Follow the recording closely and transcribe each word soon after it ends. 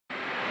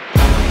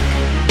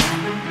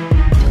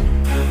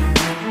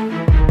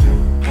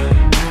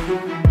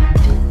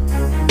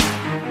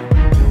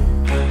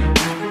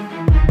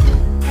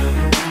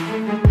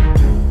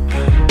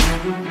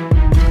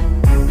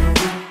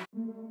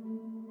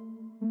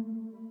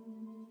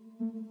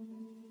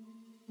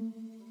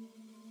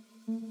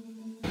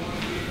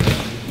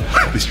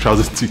these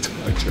trousers too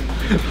tight.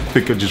 I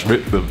think I just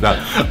ripped them. Now,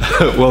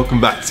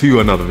 welcome back to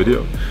another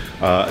video.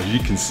 As you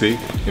can see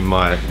in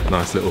my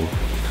nice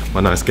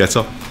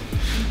getup.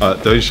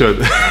 Don't show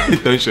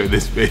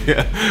this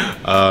bit.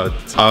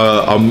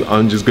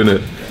 I'm just gonna,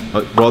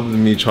 rather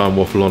than me try and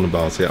waffle on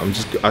about it, I'm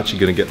just actually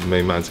gonna get the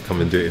main man to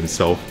come and do it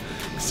himself.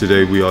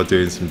 Today we are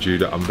doing some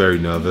judo. I'm very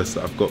nervous.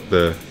 I've got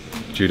the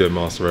judo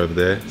master over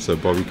there. So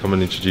Bobby, come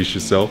and introduce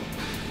yourself.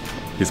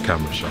 His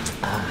camera shot.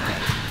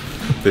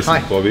 This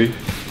is Bobby.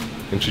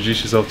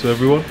 Introduce yourself to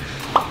everyone.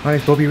 My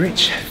name's Bobby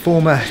Rich,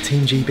 former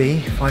Team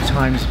GB, 5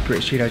 times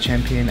British Judo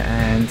champion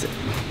and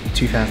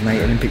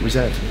 2008 Olympic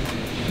reserve.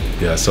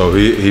 Yeah, so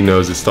he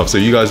knows his stuff. So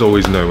you guys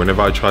always know,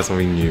 whenever I try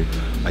something new,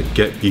 I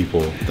get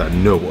people that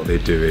know what they're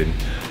doing.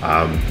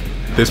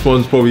 This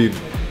one's probably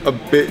a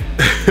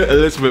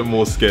little bit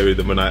more scary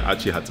than when I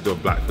actually had to go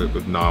black foot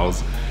with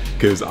Niles,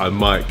 because I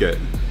might get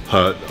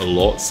hurt a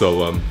lot.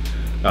 So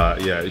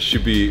yeah, it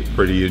should be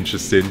pretty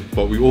interesting.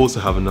 But we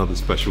also have another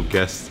special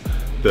guest,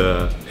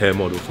 the hair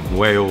model from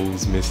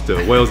Wales,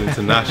 Mr. Wales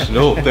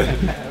International.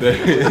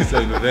 There he is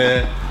over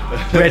there.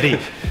 Ready.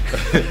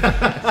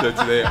 So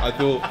today I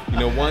thought, you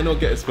know, why not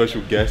get a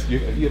special guest?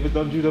 Have you ever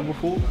done judo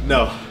before?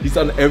 No. He's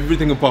done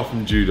everything apart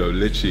from judo,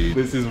 literally.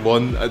 This is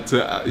one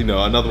to, you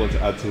know, another one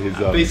to add to his.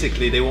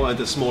 Basically, they wanted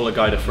a smaller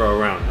guy to throw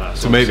around.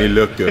 To make me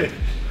look good.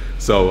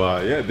 So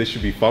yeah, this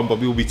should be fun. But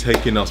we will be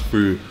taking us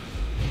through.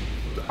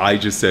 I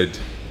just said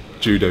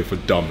judo for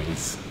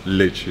dummies.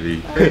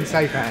 Literally. In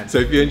safe hands. So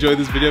if you enjoyed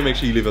this video, make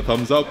sure you leave a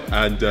thumbs up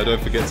and don't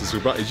forget to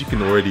subscribe. As you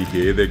can already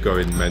hear, they're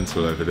going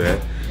mental over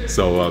there.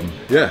 So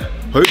yeah,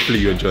 hopefully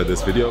you enjoyed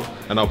this video,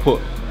 and I'll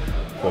put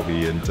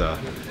Bobby and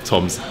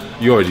Tom's.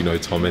 You already know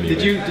Tom anyway.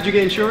 Did you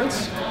get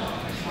insurance?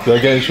 Did I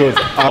get insurance?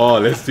 Oh,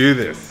 let's do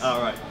this.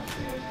 All right.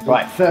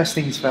 Right, first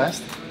things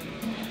first.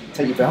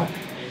 Take your belt.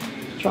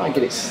 Try and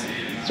get it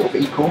sort of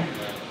equal.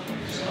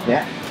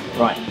 Yeah.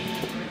 Right.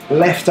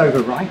 Left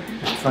over right.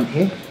 Front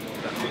here.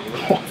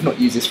 I've not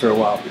used this for a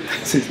while.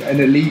 This is an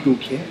illegal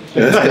kit.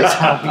 That's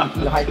how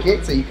we like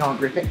it, so you can't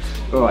grip it.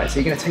 Alright, so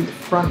you're going to take the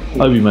front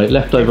here. Obi, mate,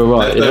 left over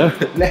right, you know?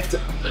 Left.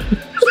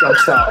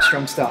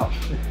 Strong start.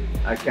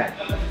 Okay.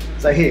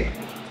 So here,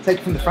 take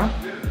it from the front.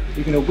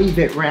 You're going to weave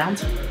it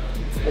round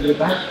over the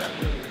back.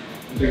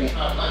 Bring it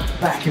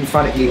back in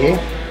front of you here.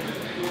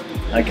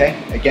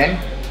 Okay, again.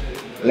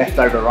 Left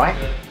over right.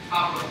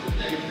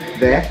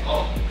 There.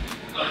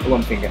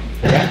 One finger.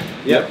 Yeah?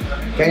 Yep.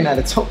 Okay, now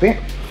the top bit.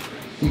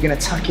 You're going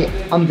to tuck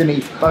it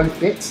underneath both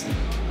bits,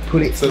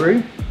 pull it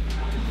through.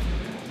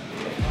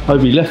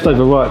 Obi, left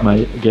over right,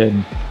 mate,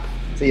 again.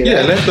 So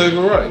yeah, left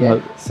over right. Yeah.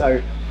 No.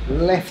 So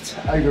left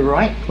over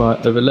right.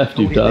 Right, over left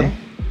you've done. There.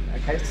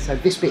 Okay, so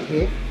this bit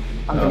here,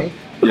 underneath.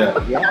 Oh.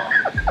 Yeah.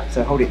 Yeah.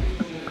 So hold it,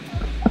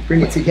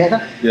 bring it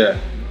together. Yeah.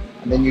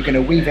 And then you're going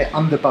to weave it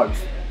under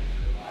both.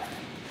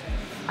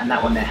 And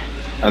that one there.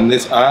 And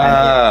this,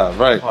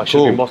 right, Oh, I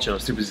should be watching, I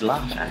was too busy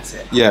laughing. That's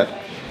it. Yeah.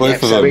 Both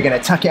of them. So we're going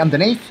to tuck it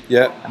underneath.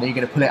 Yeah. And then you're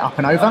going to pull it up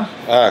and over.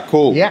 Ah,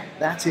 cool. Yeah,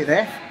 that's it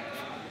there.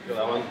 Got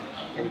that one.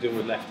 What are we doing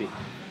with lefty?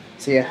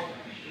 So you're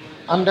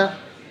under,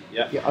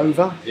 Yeah. you're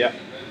over, Yeah.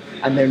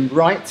 and then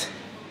right,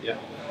 Yeah.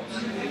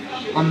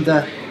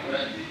 under,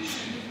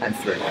 and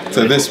through.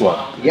 So this one.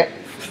 Yep.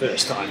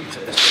 First time.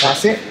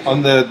 That's it.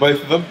 On the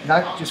both of them?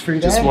 No, just through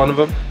there. Just one of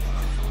them?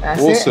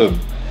 That's awesome.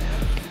 It.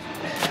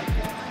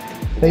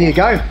 There you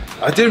go.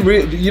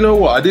 You know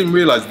what? I didn't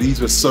realise these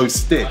were so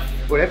stiff.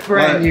 Well, they're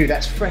brand new.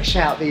 That's fresh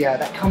out the.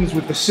 That comes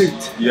with the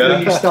suit Yeah.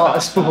 when you start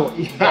a sport.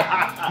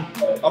 Yeah.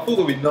 I thought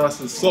they'd be nice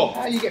and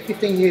soft. You get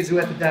 15 years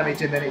worth of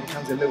damage, and then it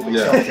becomes a little bit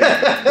Yeah.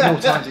 softer.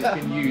 More times it's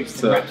been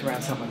used and wrapped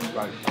around someone's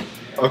throat.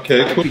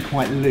 Okay, cool. It'll be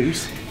quite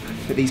loose,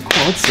 but these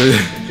quads.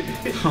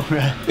 It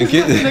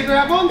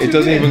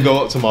doesn't even go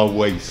up to my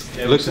waist.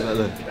 Yeah, Look at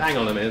that. Hang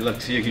on a minute, look,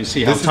 so you can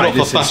see how This is tight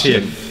not for this is here.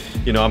 fashion.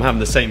 You know, I'm having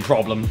the same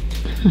problem.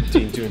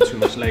 Doing too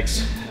much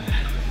legs.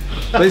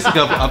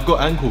 Basically, I've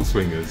got ankle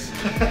swingers.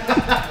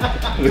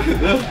 Look at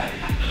them.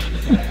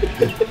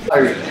 So, I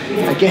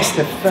guess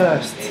the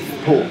first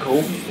port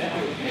call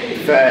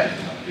for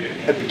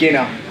a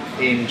beginner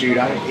in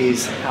judo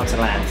is how to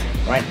land,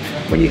 right?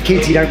 When you're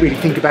kids, you don't really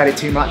think about it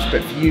too much,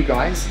 but for you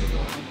guys,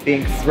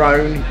 being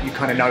thrown, you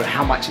kind of know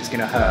how much it's going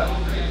to hurt.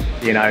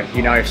 You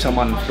know if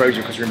someone throws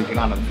you across the room, if you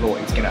land on the floor,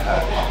 it's going to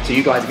hurt. So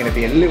you guys are going to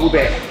be a little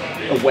bit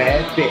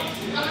aware, a bit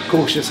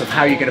cautious of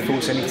how you're going to fall,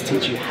 so I need to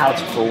teach you how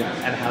to fall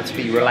and how to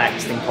be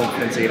relaxed and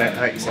confident so you don't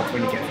hurt yourself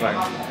when you get thrown.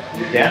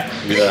 Yeah?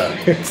 Yeah.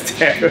 It's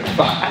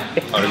terrifying.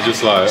 I'm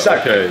just like, So,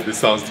 okay, this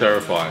sounds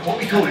terrifying. What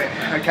we call it,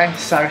 okay?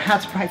 So how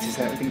to practice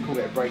it, we're going to call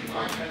it a break.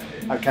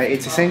 Okay,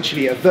 it's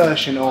essentially a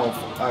version of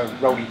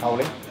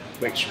roly-poly,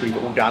 which we've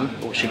all done,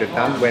 or should have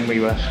done when we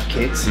were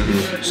kids.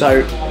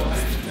 So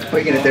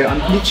what you're going to do,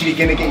 I'm literally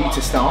going to get you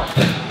to start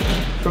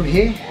from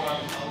here,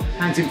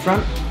 hands in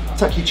front,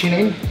 tuck your chin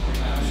in.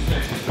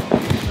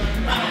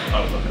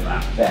 Oh, look at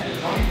that. There.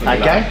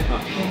 Okay?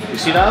 You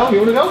see that? You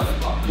want to go?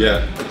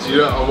 Yeah. Do you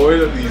know, I'm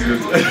worried that these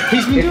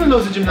He's been doing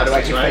loads of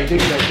gymnastics, right?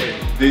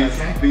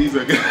 these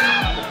are good.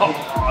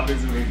 Oh, this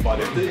is really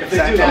funny. If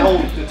they do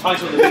the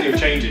title of the video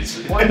changes.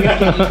 What I'm going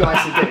to get you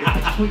guys to do, I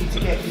just want you to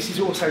get, this is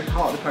also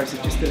part of the process,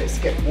 just to let's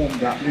get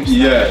warmed up,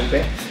 loosen up a little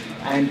bit.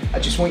 And I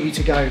just want you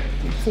to go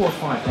 4 or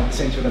 5 down the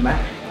centre of the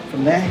mat.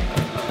 From there,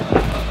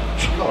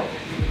 lock.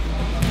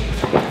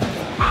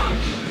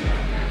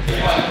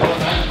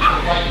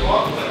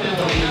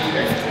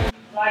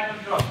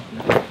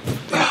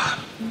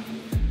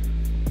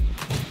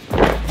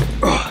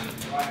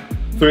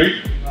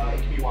 3.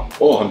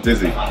 Oh, I'm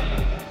dizzy.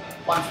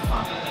 1 for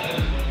fun.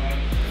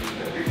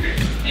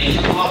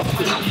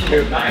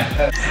 Good, man.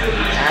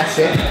 That's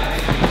it.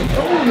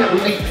 Oh, little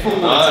leap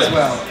forwards as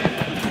well.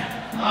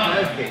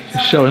 Perfect.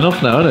 Showing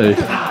off now, isn't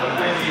he?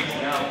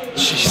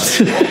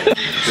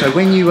 So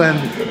when you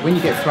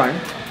get thrown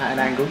at an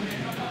angle,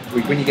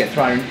 when you get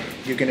thrown,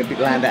 you're going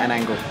to land at an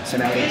angle. So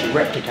now we need to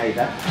replicate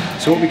that.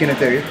 So what we're going to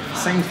do,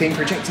 same thing,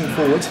 projecting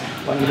forwards,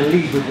 but I'm going to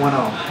lead with one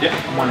arm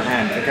and one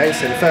hand. Okay,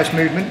 so the first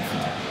movement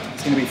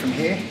is going to be from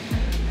here.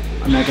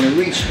 I'm now going to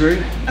reach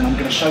through and I'm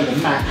going to show the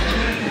mat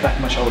at the back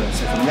of my shoulder.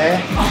 So from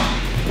there,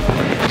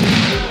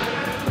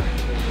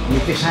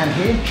 with this hand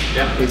here,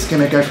 it's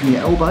going to go from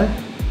your elbow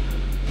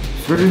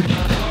through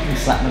and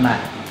slap the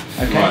mat.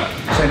 Okay,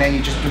 right. So then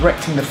you're just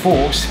directing the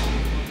force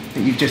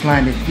that you've just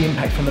landed, the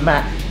impact from the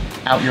mat,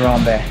 out your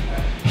arm there.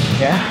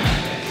 Yeah?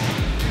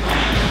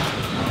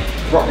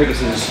 Rock, paper,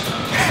 scissors.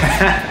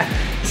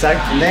 So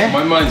from there.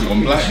 My mind's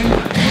gone black.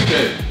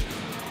 Okay.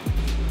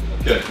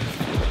 Okay.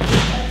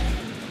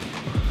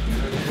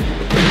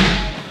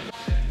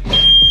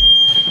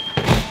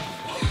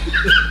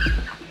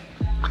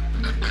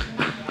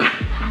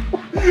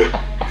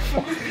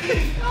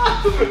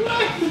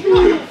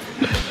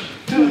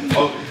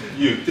 Oh,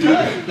 you.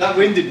 That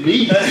winded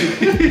me. That's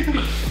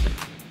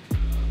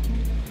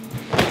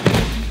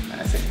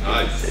it.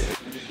 Nice.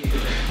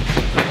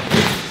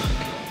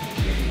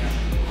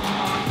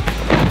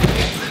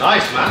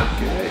 Nice, man.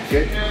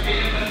 Good.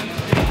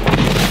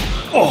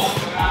 Oh.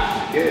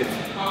 Good.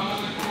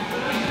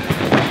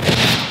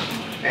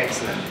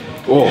 Excellent.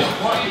 Oh.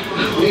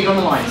 Lead on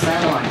the line, stay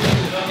on the line.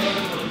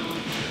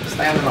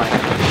 Stay on the line.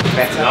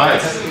 Better.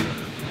 Nice.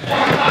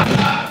 Better.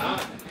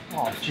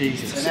 Oh,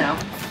 Jesus. So now,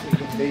 what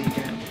you can do, you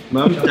can...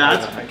 Mum,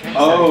 Dad. Okay,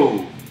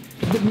 Oh.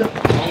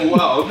 Oh,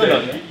 wow,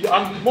 okay.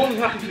 I'm more than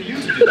happy for you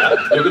to do that.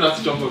 You're going to have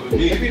to jump over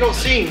me. Have you not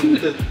seen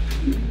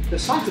the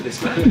size of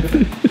this, man?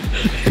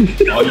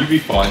 Oh, you'll be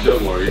fine,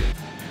 don't worry.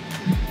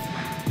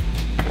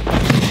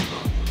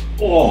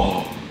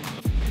 Oh.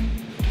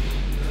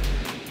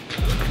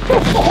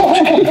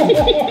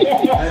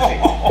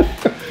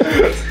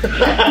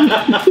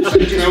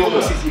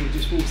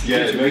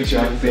 Yeah, it makes you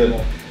have a bit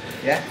more.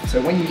 Yeah, so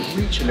when you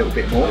reach a little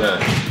bit more,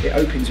 it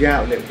opens you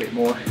out a little bit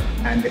more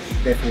and it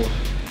therefore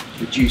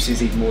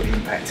reduces even more the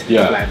impact of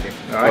landing.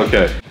 All right?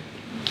 Okay.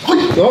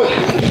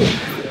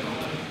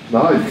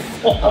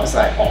 Nice. Other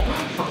side.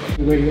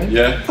 You ready then?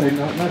 Yeah. So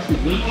nicely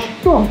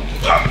reach. Go on.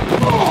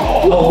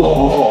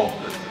 Oh.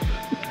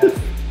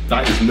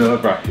 That is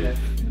nerve-wracking.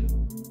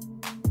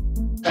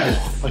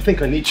 I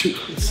think I need you.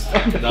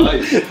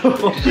 Nice.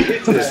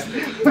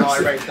 I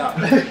raised up.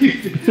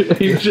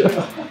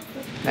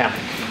 Now,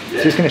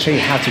 just going to show you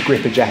how to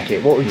grip a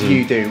jacket. What would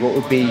you do? What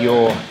would be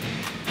your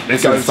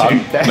This go-to? is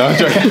fun. No, I'm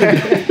joking.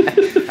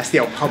 That's the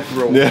old pub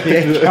rule. Yeah.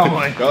 Come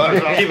on.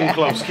 Keep them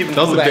close. Keep them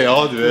That's close. a bit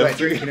hard, All that man.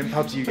 drinking in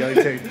pubs you go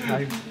to.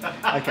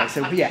 Okay,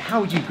 so yeah,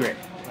 how would you grip?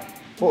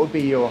 What would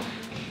be your,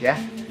 yeah?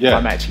 Yeah.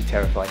 I'm actually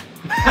terrified.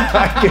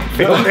 I can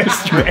feel the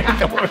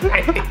strength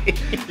already.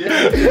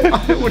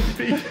 I would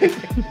be.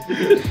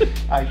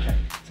 Okay,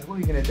 so what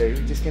we're going to do,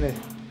 we're just going to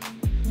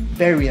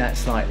vary that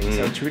slightly.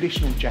 So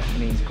traditional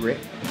Japanese grip,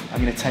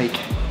 I'm going to take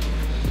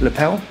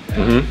lapel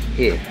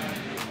here,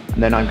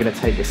 and then I'm going to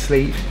take the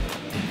sleeve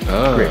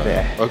grip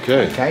there.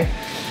 Okay. Okay.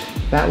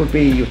 That would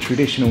be your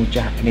traditional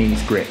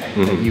Japanese grip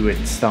that you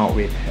would start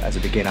with as a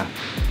beginner.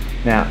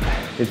 Now,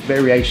 there's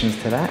variations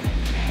to that.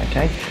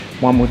 Okay.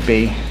 One would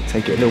be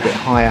take it a little bit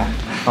higher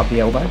up the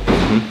elbow.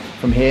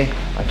 From here,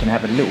 I can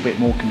have a little bit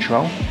more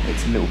control.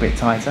 It's a little bit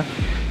tighter.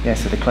 Yeah.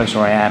 So the closer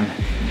I am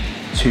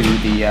to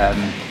the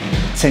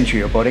center of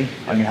your body,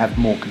 I'm going to have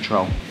more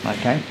control.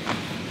 Okay.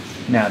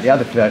 Now, the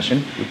other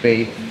version would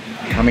be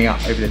coming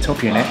up over the top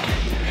of your neck,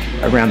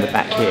 around the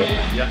back here.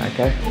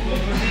 Okay.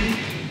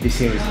 This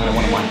here is kind of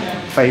one of my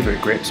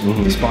favourite grips,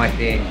 despite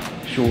being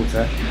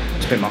shorter. I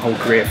spent my whole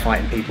career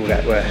fighting people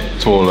that were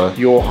Taller.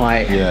 your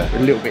height, a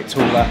little bit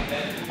taller.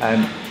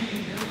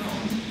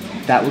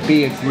 That would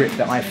be a grip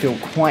that I feel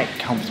quite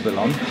comfortable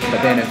on,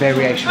 but then a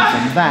variation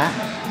from that,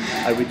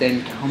 I would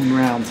then come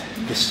around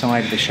the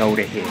side of the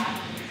shoulder here.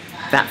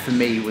 That for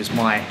me was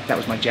my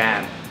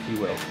jam, if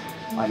you will.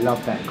 I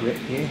love that grip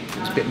here. It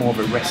was a bit more of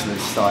a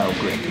wrestler's style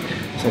grip.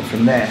 So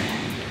from there,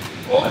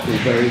 I feel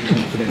very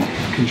confident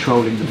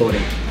controlling the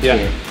body. Yeah.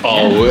 Here.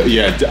 Oh,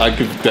 yeah, I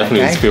could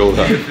definitely feel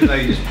that. You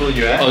just pull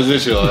your I hair. was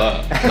literally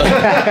like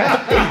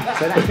that.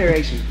 So that's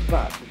variation,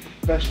 but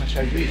the version I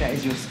showed you, that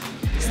is your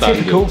Standard.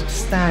 typical,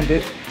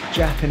 standard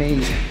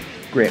Japanese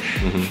grip.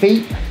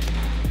 Feet,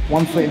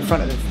 one foot in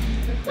front of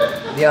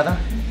the other.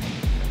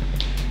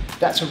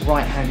 that's a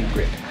right-handed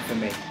grip for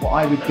me. What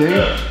I would do,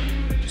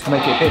 just to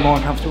make it a bit more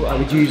uncomfortable, I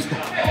would use the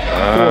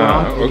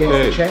forearm against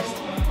the chest.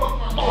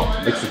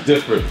 Makes a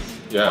difference.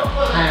 Yeah.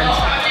 And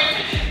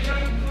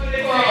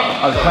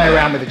I would play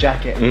around with the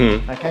jacket.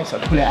 Okay, so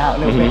I pull it out a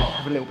little bit,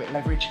 have a little bit of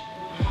leverage.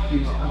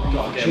 Use it under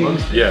like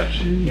shoes. Yeah.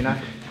 You know,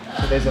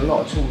 so there's a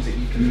lot of tools that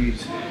you can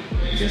use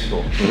this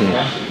for.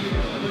 Yeah?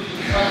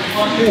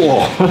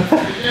 Whoa.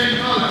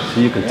 So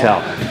you can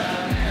tell.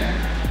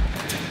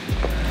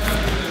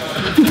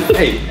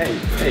 Hey.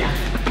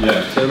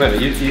 Yeah. So remember,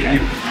 you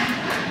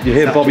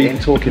hear Bobby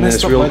talking in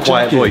this real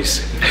quiet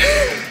voice.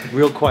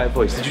 Real quiet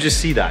voice. Did you just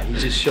see that?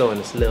 He's just showing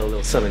us a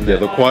little something there.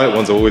 Yeah, the quiet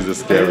one's always the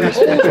scariest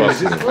one.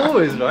 Trust me.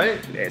 Always, right?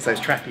 Yeah, it's those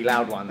trappy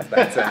loud ones.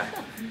 But, What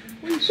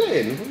are you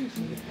saying?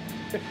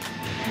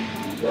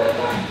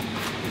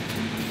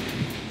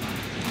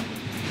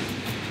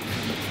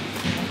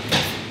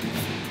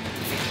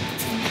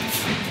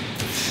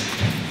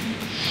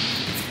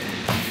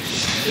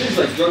 It's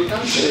like drunk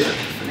dancing.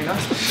 pretty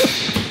nice.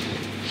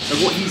 So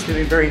what he's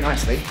doing very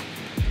nicely,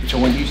 which I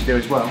want you to do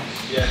as well,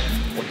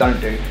 or don't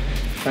do,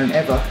 don't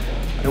ever,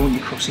 I don't want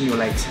you crossing your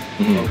legs.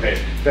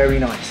 Okay. Very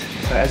nice.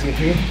 So as you're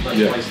here,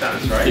 Nice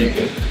stance, right?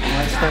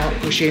 I start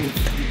pushing.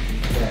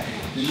 Yeah.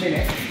 In a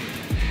minute,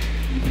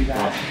 you do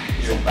that.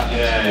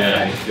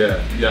 Yeah. You're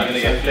gonna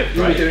get flipped,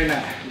 You're right? doing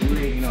that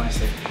really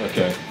nicely.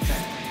 Okay.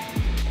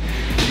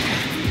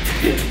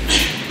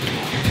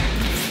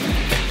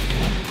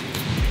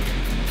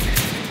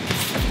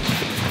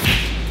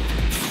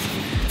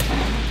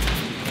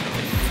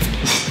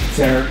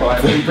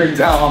 Terrifying when he brings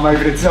that arm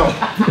over the top.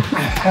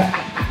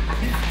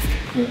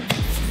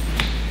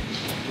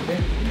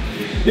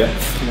 Yeah.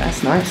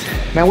 That's nice.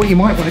 Now what you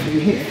might want to do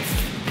here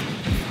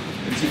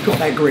is you've got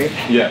that grip.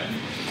 Yeah.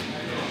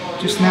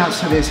 Just now,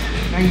 so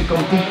now you've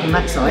gone deep on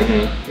that side.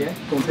 Yeah,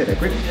 go on, take that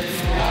grip.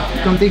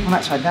 You've gone deep on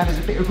that side, now there's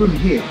a bit of room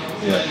here.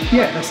 Yeah.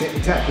 Yeah, that's it,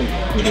 exactly.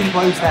 Just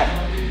close that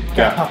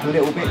gap up a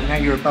little bit, now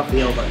you're above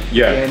the elbow.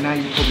 Yeah. Now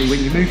you probably, when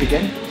you move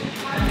again,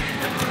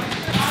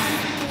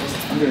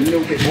 under a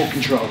little bit more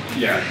control.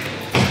 Yeah.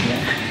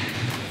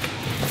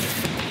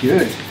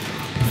 Good.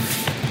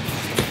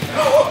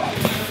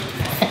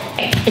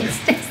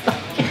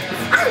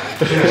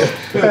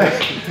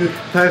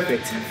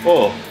 Perfect.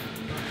 Oh.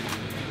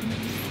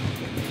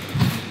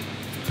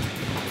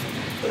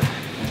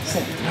 That's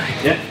it.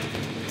 Yeah.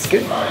 It's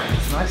good.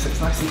 It's nice.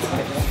 It's nice and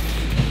tight.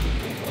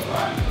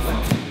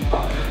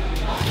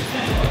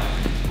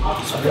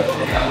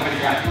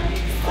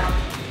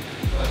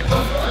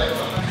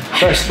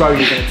 First throw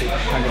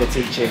I'm going to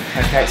teach you.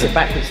 Okay, it's a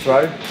backwards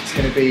throw. It's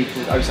going to be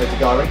called Oso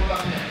Tagari.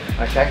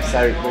 Okay, so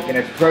we're going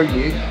to throw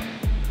you.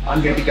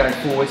 I'm going to be going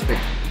forwards, but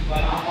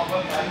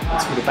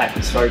it's called a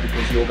backwards throw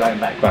because you're going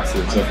backwards.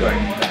 Backwards, I'm okay.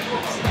 going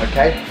backwards.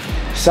 Okay,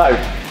 so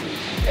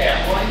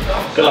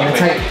I'm going to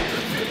take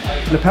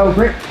lapel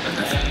grip.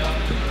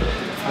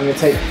 I'm going to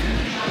take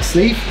the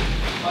sleeve.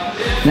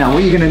 Now,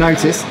 what you're going to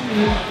notice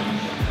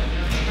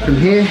from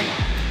here,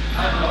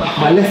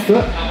 my left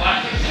foot,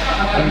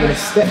 I'm going to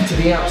step to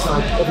the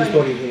outside of his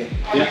body here.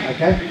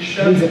 Okay?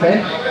 Knees are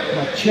bent.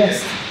 My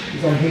chest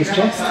is on his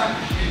chest.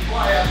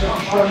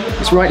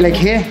 This right leg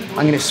here,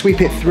 I'm going to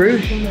sweep it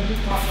through.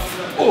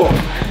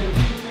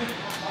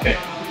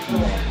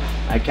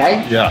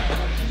 Okay? Yeah.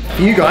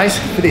 For you guys,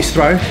 for this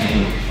throw,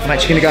 I'm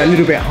actually going to go a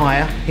little bit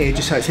higher here,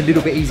 just so it's a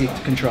little bit easier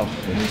to control.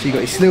 So you've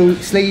got your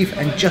sleeve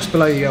and just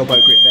below the elbow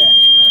grip there.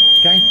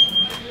 Okay?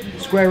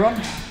 Square on.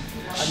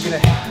 I'm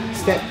going to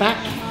step back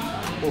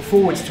or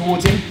forwards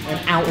towards him and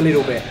out a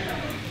little bit.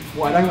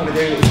 What I don't want to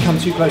do is come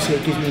too close here.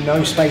 It gives me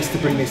no space to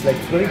bring this leg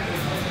through.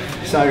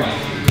 So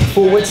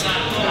forwards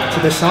to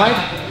the side.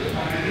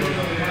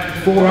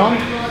 Forearm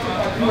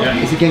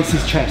is against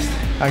his chest.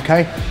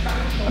 Okay?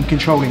 I'm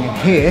controlling him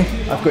here.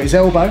 I've got his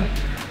elbow.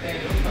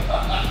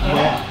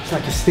 Yeah, it's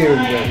like a steering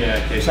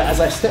wheel. So as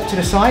I step to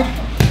the side,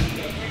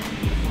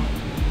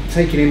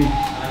 taking him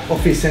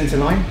off his centre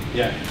line.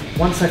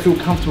 Once I feel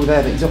comfortable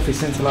there that he's off his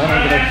centre line,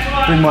 I'm going to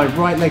bring my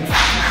right leg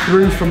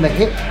through from the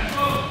hip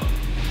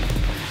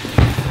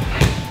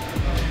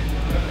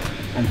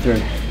and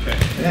through.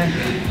 Yeah.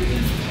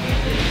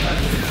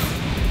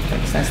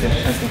 Okay, stand still,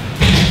 stand still.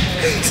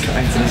 He's got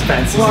hands in his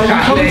pants.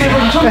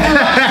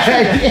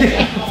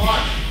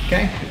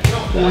 Okay,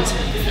 forwards,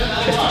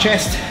 chest to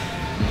chest.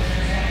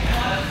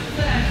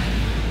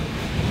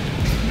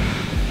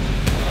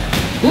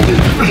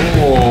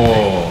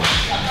 Oh.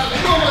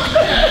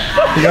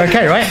 You're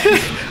okay, right?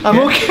 I'm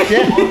okay.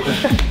 Yeah.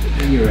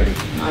 When you're ready.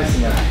 Nice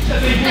and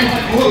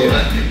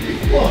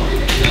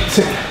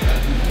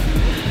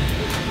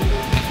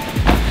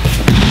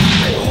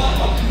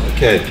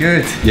Okay.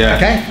 good. Yeah.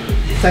 Okay.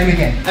 Same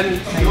again.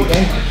 Same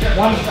again.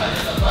 1,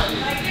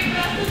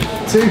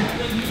 2.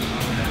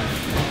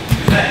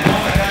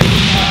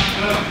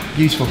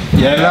 Beautiful.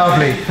 Yeah.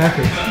 Lovely.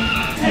 Perfect.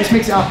 Let's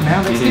mix it up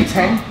now. Let's do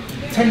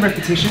 10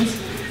 repetitions,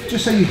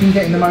 just so you can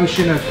get in the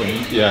motion of.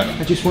 Yeah.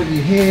 I just want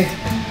you here.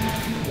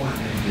 1.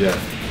 Yeah.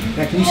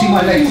 Now, can you see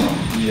my legs?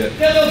 Yeah.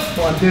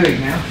 What I'm doing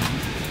now,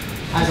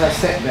 as I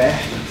step there,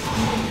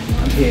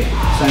 I'm here.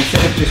 So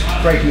instead of just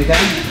breaking it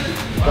down,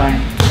 going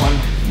 1,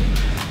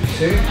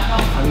 2,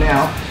 and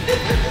now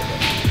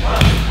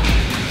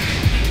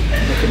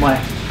look at my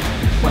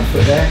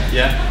foot there.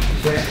 Yeah.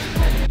 Yeah.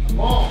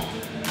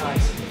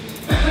 Nice.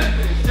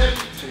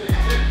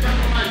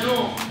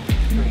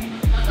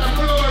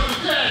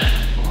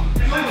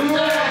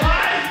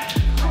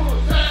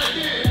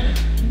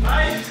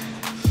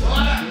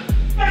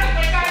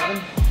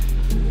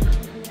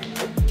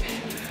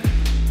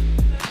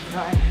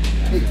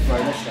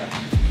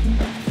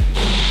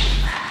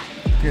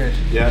 Good.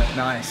 Yeah.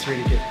 Nice,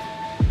 really good.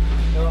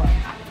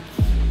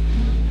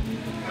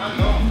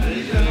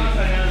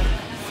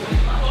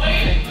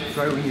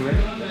 Throw when you're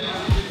ready.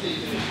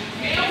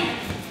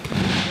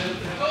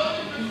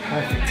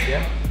 Perfect,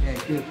 yeah? Yeah,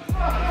 good.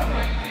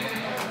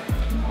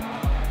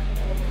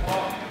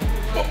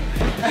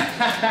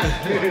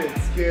 Good,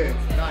 good,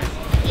 nice.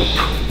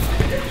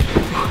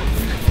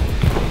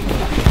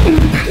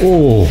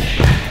 Oh.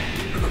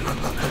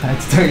 I had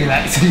to tell you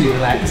that so you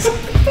relax.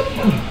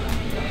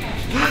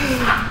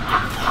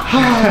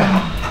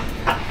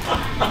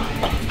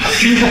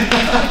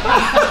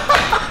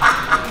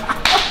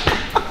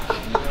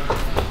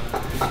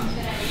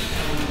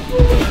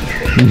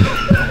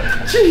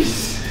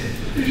 Jeez!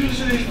 You should have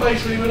seen his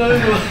face when he went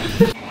over.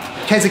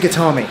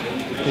 Kezagatami,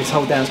 this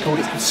hold down is called,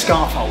 it's called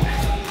scarf hold.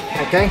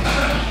 Okay?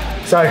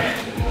 So,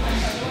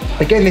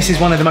 again, this is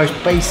one of the most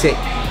basic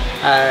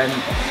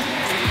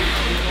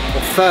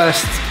or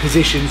first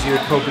positions you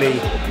would probably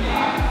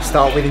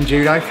start with in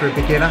judo for a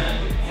beginner.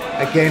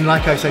 Again,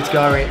 like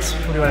Osotogari, it's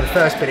probably one of the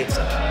first, but it's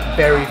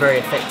very, very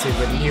effective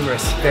with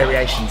numerous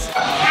variations.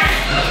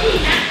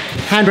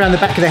 Hand around the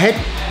back of the head,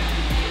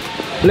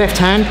 left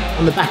hand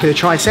on the back of the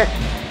tricep.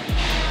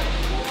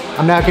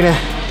 I'm now going to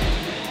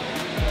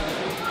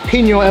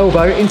pin your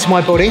elbow into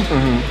my body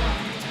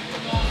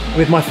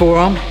with my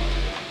forearm,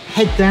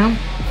 head down,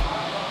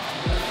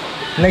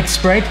 legs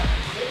spread.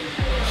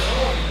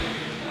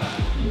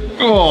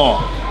 Oh.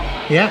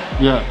 Yeah?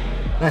 Yeah.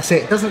 That's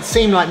it. Doesn't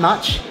seem like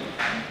much.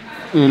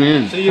 It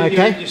is. So you,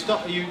 Okay. you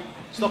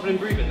stopping him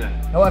breathing there?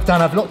 What I've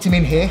done, I've locked him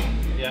in here.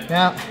 Yeah.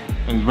 Now,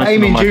 And resting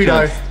aim on in my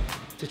judo chest.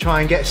 to try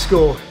and get a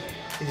score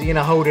is you're going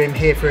to hold him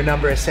here for a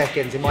number of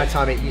seconds. In my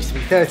time it used to be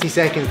 30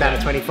 seconds, down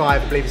to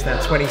 25, I believe it's down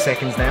to 20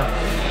 seconds now.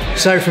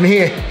 So from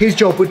here, his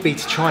job would be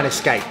to try and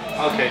escape.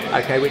 Okay.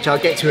 Okay, which I'll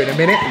get to in a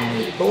minute.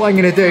 But what I'm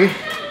going to do,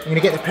 I'm going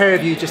to get the pair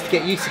of you just to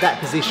get used to that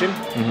position.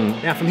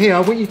 Now from here, I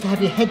want you to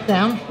have your head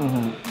down,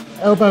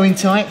 elbow in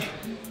tight,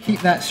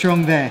 keep that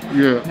strong there.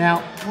 Yeah.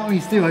 Now, what we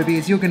need to do, Obi,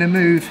 is you're going to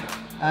move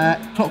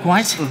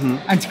clockwise,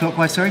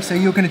 anti-clockwise, sorry. So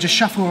you're going to just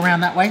shuffle around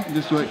that way.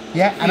 This way.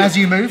 Yeah, and as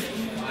you move,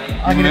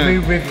 I'm going to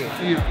move with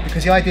you.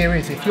 Because the idea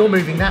is, if you're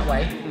moving that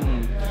way,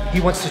 he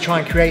wants to try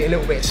and create a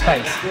little bit of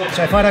space.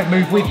 So if I don't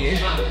move with you,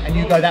 and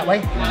you go that way,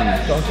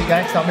 go on, keep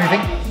going, start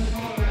moving,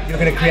 you're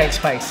going to create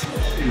space.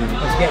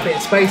 Once you get a bit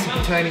of space, you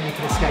can turn and you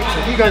can escape. So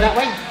if you go that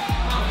way,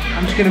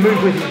 I'm just going to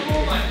move with you.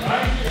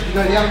 If you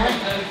go the other way,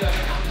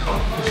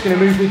 I'm just going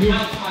to move with you.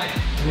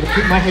 I'm going to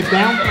keep my head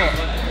down,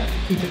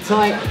 keep it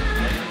tight.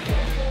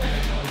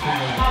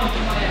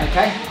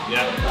 Okay?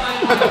 Yeah.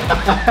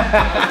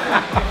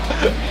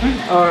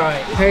 All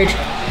right,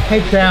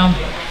 head down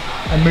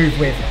and move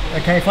with.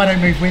 Okay, if I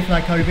don't move with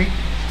like Obi,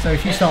 so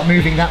if you start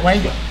moving that way,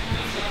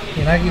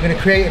 you know, you're going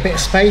to create a bit of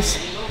space.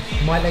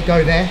 You might let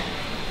go there,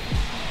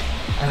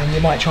 and then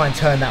you might try and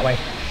turn that way.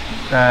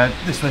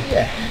 This way.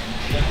 Yeah.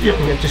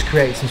 You'll just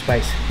create some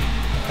space.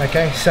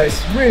 Okay, so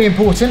it's really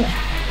important.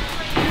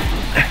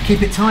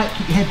 Keep it tight,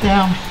 keep your head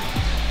down.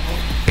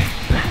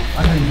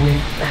 I move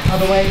with.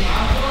 Other way.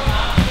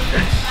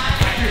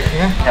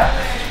 Yeah?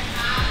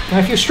 Now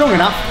if you're strong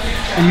enough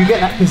and you get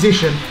that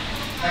position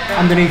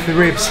underneath the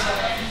ribs,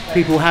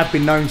 people have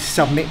been known to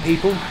submit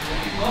people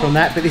from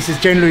that, but this is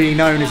generally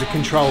known as a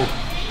control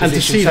position. And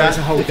to see so that, it's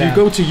a hold if down. you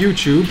go to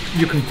YouTube,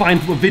 you can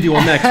find a video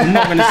on there, 'cause I'm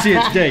not going to see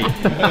it today.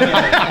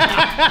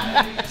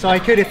 So I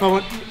could, if I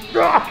want,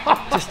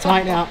 just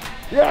tighten out.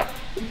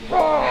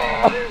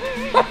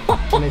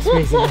 And it's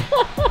reasonable.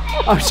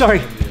 Oh,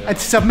 sorry. And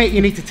to submit,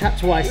 you need to tap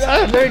twice.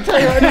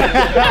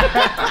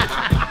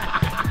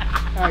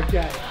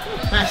 Okay.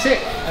 That's it.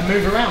 And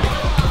move around.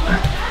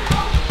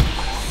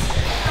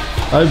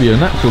 Obi, you're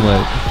natural,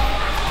 mate.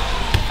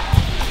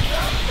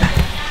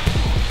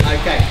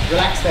 Okay.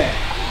 Relax there.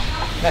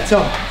 That's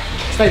all.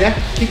 Stay there.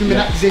 Keep him in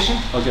that position.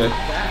 Okay.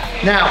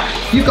 Now,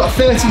 you've got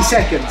 30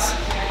 seconds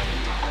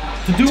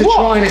To do to what?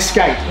 try and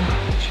escape.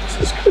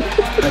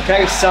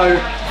 Okay, so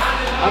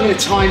I'm going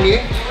to time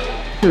you.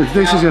 Dude,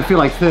 this is going to feel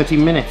like 30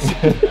 minutes.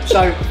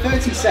 So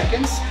 30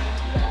 seconds.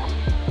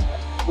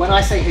 When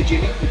I say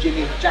hajime,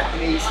 hajime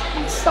Japanese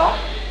means start.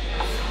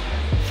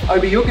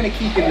 Obi, you're going to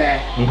keep him there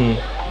and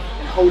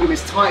hold him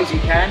as tight as you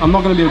can. I'm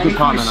not going to be a And good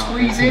partner if now.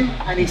 you squeeze him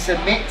and he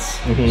submits,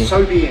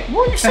 so be it.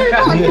 What are you saying?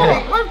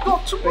 I've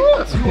got to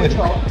work. It's your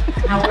job.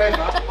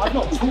 However, I've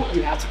not taught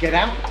you how to get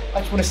out. I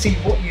just want to see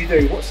what you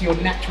do. What's your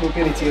natural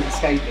ability of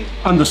escaping?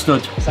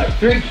 Understood. So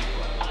 3,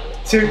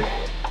 2,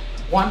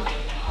 1,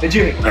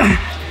 hajime.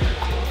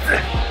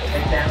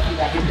 Head down, keep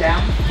that head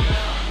down.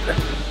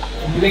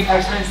 link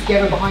those hands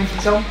together behind you,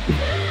 Tom.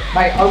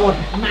 Mate, I want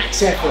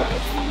max effort.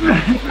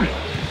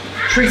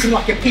 Treat him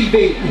like a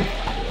PB.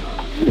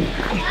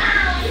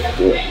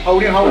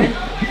 Hold him, hold him.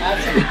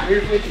 That's it.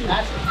 Move with it.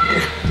 That's it.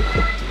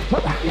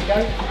 Here you go.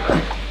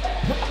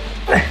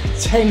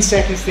 10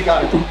 seconds to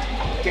go.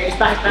 Get his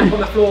back on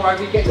the floor,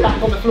 Obi. Get his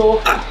back on the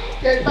floor.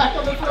 Get his back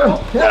on the floor.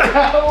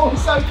 Oh,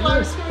 so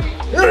close.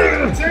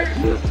 3, 2,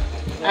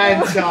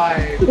 and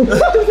time.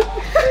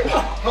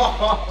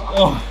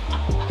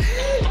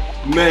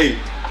 Mate.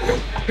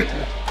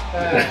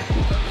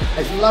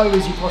 As low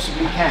as you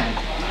possibly can.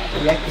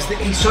 Yeah, because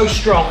he's so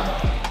strong.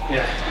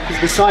 Yeah.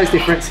 Because the size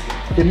difference.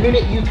 The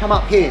minute you come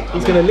up here,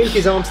 he's going to link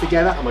his arms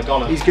together. I'm a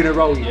goner. He's going to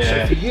roll you.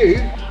 Yeah. So for you,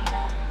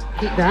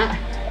 keep that.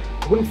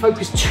 I wouldn't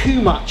focus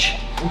too much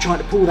on trying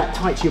to pull that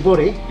tight to your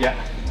body. Yeah.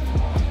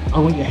 I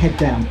want your head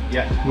down.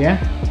 Yeah. Yeah?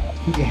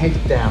 Keep your head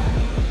down.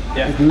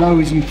 Yeah. As low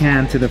as you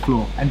can to the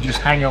floor. And just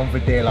hang on for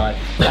dear life.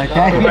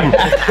 Okay?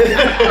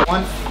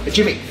 One.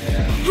 Jimmy.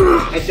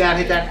 Head down,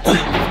 head down.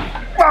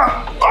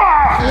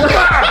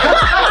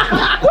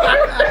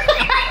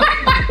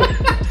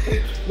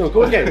 No,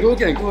 go again, go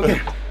again, go again.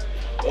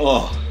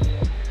 Oh.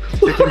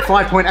 Within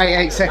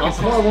 5.88 seconds.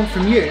 What I want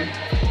from you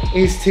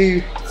is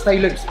to stay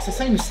loose. It's the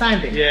same as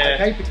standing,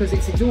 okay? Because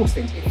it's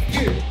exhausting. If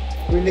you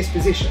are in this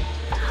position,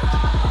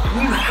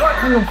 you can't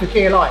hang on for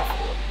dear life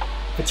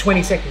for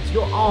 20 seconds.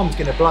 Your arm's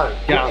going to blow.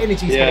 Your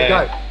energy's going to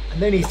go.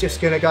 And then he's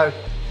just going to go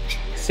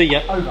See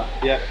ya. over.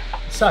 Yeah.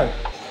 So,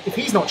 if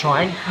he's not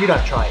trying, you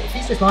don't try it. If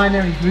he's just lying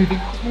there and he's moving,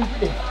 just move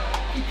with him.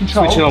 Keep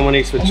control. Switching on when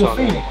he switches on.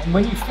 Feeling. And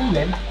when you feel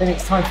him, then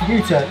it's time for you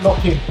to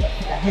lock in, keep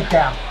that head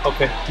down.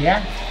 Okay.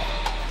 Yeah?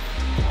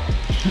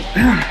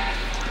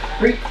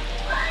 3,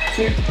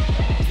 2,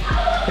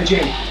 the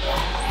gym.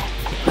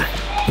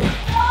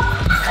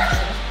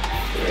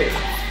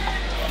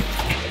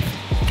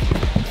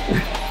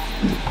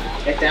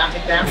 Head down,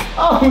 head down.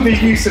 Oh, the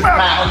use of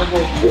that on the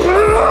wall.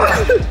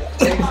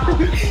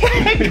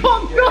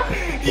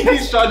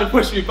 He's trying to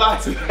push me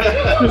back.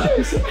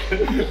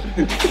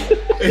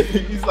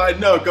 He's like,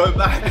 no, go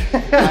back.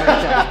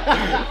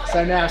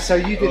 Okay. So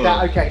you did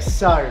that. Okay,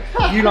 so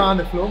you lie on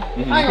the floor.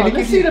 Hang on,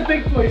 let's see the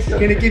big boys. I'm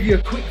going to give you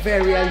a quick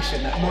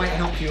variation that might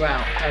help you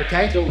out.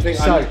 Okay.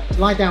 So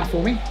lie down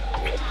for me.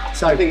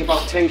 So I think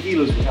about 10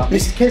 kilos would help.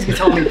 this is Kesga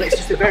told me, but it's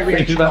just a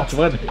variation. About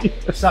 20.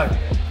 So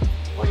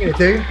what I'm going to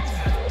do,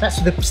 that's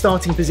the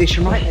starting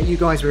position, right, that you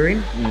guys were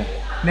in. Yeah.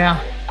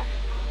 Now,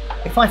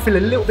 if I feel a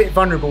little bit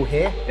vulnerable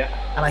here, Yeah.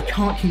 and I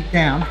can't keep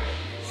down,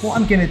 what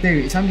I'm going to do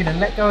is I'm going to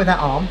let go of that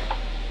arm.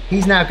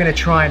 He's now going to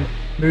try and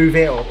move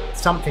it or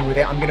something with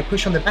it. I'm going to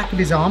push on the back of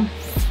his arm.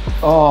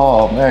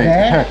 Oh, mate.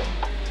 There.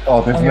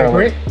 Oh, there's I'm no going to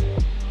way. grip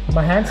with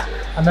my hands,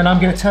 and then I'm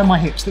going to turn my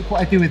hips. Look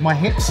what I do with my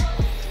hips.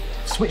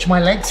 Switch my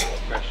legs.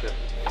 Pressure.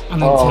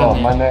 And then Oh, turn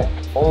them. my neck.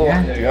 Oh,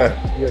 Yeah?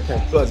 yeah. You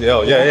okay? Bloody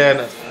hell, yeah,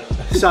 no.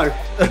 So,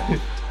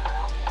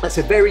 that's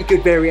a very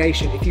good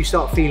variation if you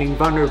start feeling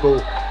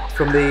vulnerable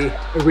from the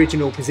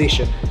original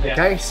position. Yeah.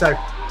 Okay, so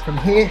from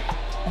here,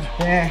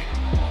 there,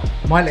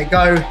 might let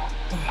go,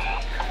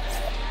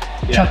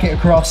 chuck it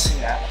across,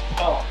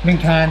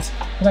 link hands.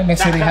 I don't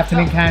necessarily have to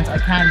link hands, I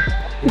can.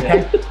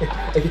 Okay?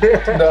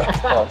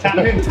 Tap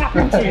into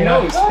your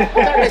nose. I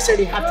don't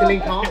necessarily have to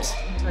link arms.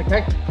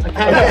 Okay?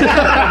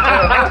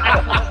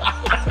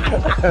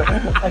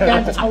 I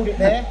can just hold it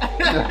there.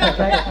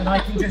 Okay? And I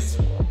can just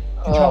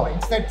control it.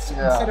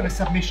 Instead of a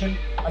submission,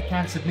 I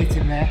can submit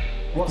him there.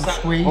 What's that?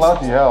 Squeeze.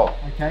 Bloody hell.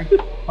 Okay?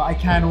 But I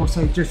can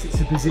also just, it's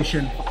a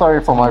position.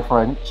 Sorry for my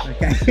French.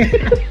 Okay?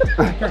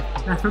 Okay.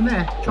 Now from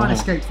there, try and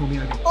escape for me,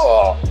 Obi.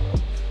 Oh.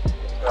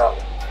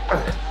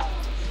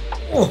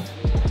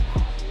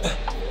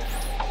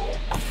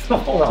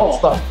 Stop.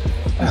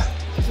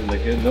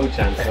 No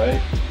chance,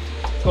 right?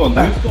 Go on,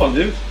 dude. Go on,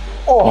 dude.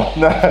 Oh,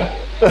 no.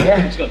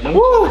 Yeah? He's got no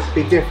chance.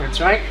 Big difference,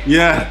 right?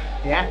 Yeah.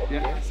 Yeah?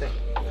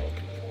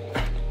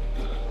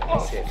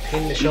 That's it.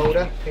 Pin the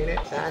shoulder, pin it.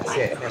 That's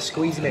it. Now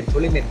squeeze him in,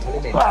 pull him in, pull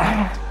him in.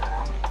 That's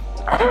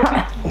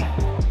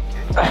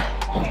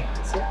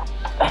it.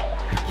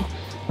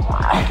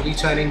 Can you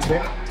turn into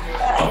it?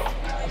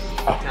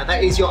 Now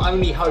that is your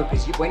only hope,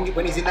 is when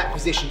he's in that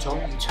position, Tom,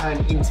 you turn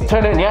into it.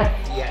 Turn in, yeah?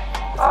 Yeah.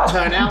 If you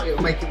turn out,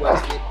 it'll make it worse.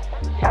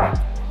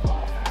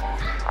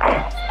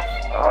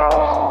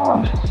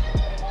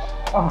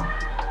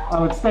 I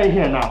would stay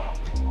here now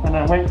and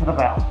then wait for the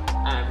bell.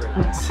 And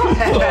relax.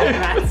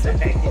 That's it.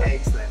 Yeah,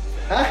 excellent.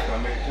 Huh?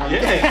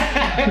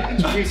 Yeah.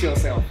 Introduce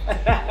yourself.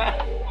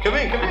 Come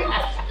in, come in.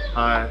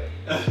 Hi.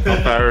 I'm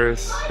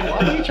Paris. Why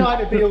are you trying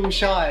to be all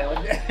shy?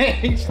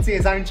 He should see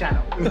his own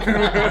channel.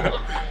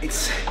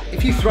 It's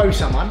if you throw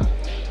someone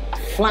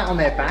flat on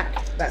their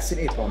back, that's an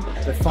ippon.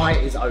 The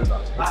fight is over.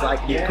 It's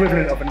like the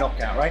equivalent of a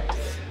knockout, right?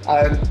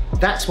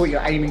 That's what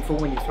you're aiming for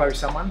when you throw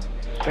someone,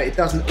 but it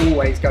doesn't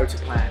always go to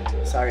plan.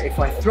 So if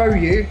I throw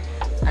you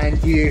and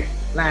you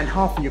land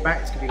half on your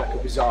back, it's gonna be like a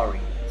Wazari.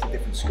 It's a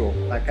different score,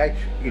 okay?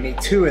 You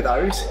need 2 of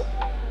those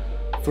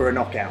for a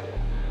knockout.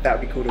 That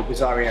would be called a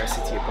Wazari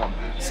City Ippon.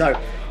 So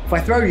if I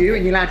throw you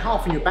and you land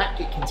half on your back,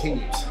 it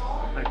continues.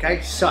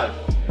 Okay, so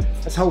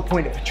that's the whole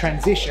point of a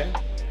transition,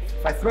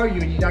 If I throw you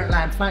and you don't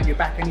land flat on your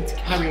back, I need to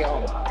carry it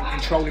on and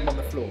control him on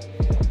the floor.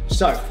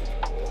 So,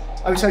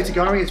 Oso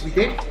Tagari as we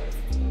did.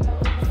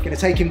 Gonna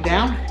take him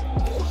down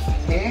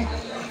here.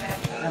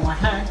 And my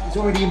hand is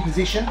already in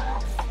position.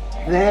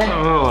 There.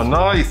 Oh,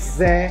 nice.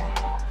 There.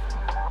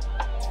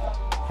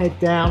 Head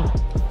down.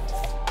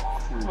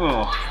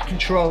 Oh.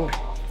 Control.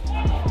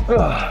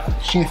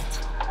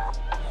 Shift.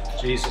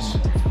 Jesus.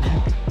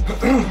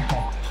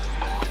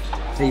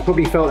 So you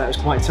probably felt that was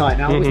quite tight.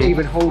 Now I wasn't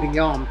even holding the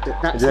arm,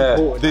 that's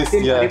important. I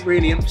didn't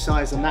really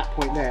emphasise on that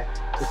point there.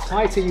 The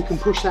tighter you can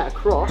push that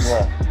across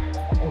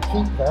and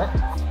keep that,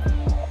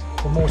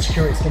 the more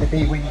secure it's going to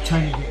be when you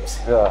turn your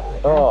hips. Yeah.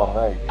 Oh,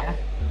 mate. Yeah.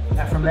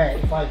 Now from there,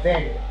 if I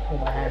then pull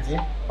my hands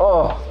in.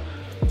 Oh.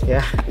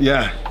 Yeah.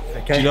 Yeah.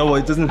 Okay. Do you know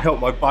what? It doesn't help.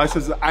 My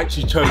biceps are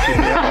actually choking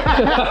me out.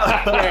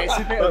 Yeah, it's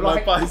a bit of my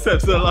like,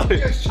 biceps are like.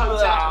 just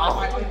choked out.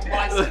 Like,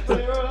 biceps.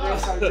 They're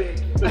so big.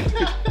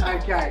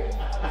 Okay.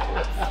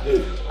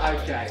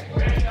 Okay.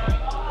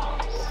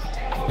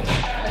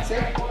 That's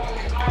it.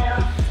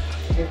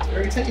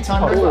 Yeah, take your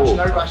time. No rush.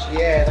 No rush.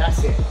 Yeah,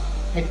 that's it.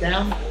 Head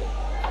down.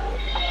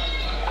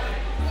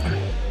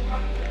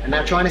 And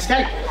now try and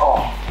escape.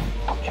 Oh,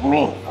 what do you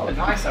mean? Oh,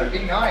 nice, Obi,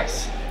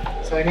 nice.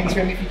 Turn into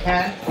him if you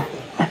can.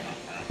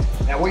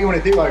 Now what you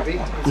want to do, Obi,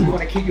 is you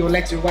want to keep your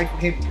legs away from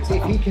him, because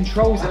if he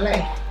controls the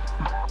leg,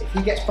 if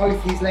he gets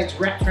both his legs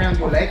wrapped around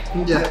your leg,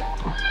 the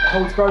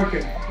hold's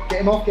broken.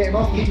 Get him off,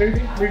 keep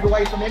moving, move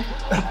away from him.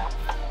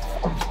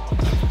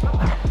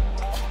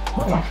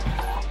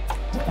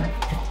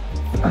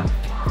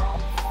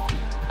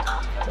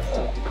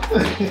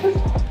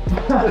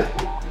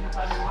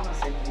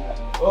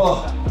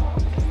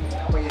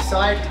 On your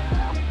side,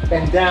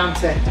 bend down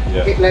to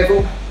hip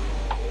level,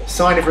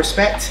 sign of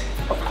respect.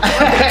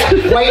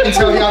 Wait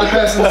until the other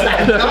person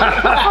stands up.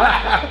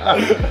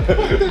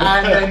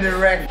 And then the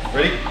ready.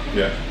 Ready?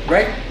 Yeah.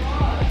 Ready?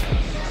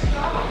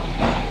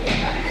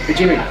 Hey,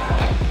 Jimmy.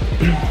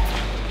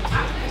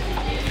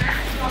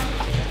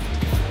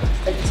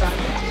 Take your time.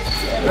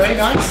 Yeah, very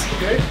nice.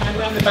 Good. Hand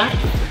around the back.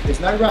 There's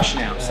no rush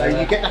now. So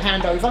you get the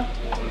hand over.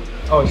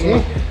 Oh,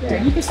 here.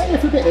 Yeah, you can stay there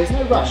for a bit. There's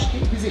no rush.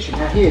 Keep your position.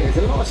 Now here, there's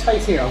a lot of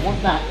space here. I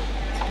want that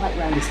right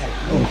around his head.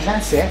 Oh,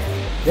 that's it.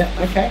 Yeah.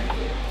 Okay.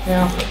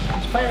 Now,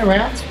 just playing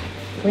around.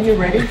 When you're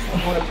ready,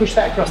 I want to push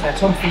that across. Now,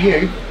 Tom, for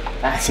you,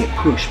 that's it.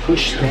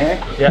 Push there.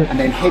 Yeah. And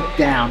then head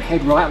down.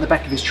 Head right on the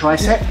back of his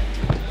tricep.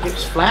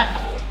 Hips flat.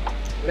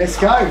 Let's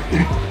go.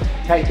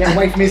 Okay, get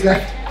away from his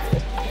leg.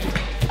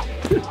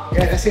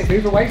 Yeah, that's it.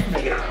 Move away from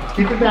it.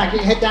 Keep it down. Get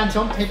your head down,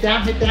 Tom. Head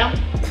down, head down.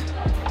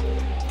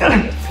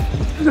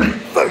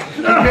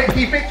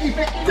 Keep it.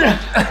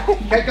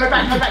 Okay, go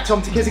back,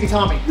 Tom, to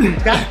Kizikatami.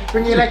 Okay,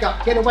 bring your leg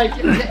up. Get away.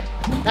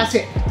 That's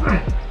it.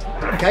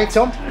 Okay,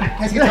 Tom.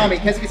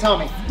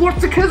 Kizikatami.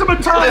 What's the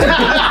Kizikatami?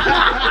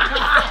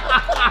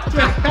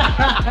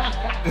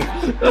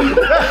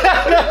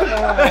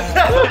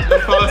 The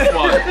first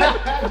one.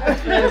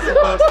 That's the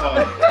first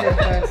one.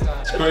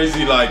 It's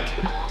crazy, like,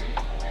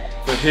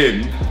 for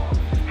him,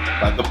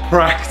 like the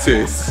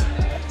practice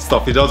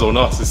stuff he does on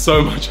us is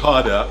so much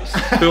harder.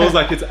 Feels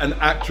like it's an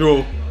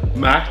actual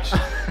match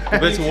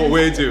compared to what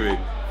we're doing.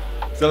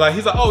 So like,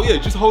 he's like, oh yeah,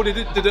 just hold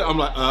it, I'm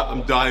like,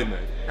 I'm dying,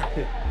 mate.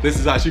 This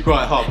is actually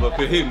quite hard, but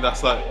for him,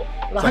 that's like,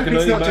 well, I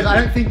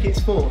don't think it's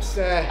force.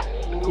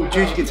 Called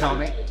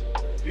Jujikatami.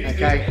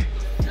 Okay,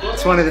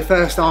 it's one of the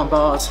first arm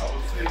bars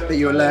that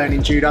you'll learn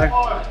in judo.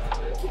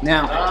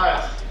 Now,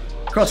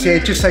 across here,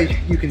 just so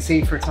you can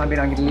see for a time being,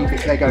 I'm going to leave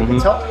this leg over the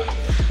top.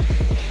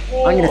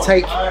 I'm going to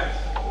take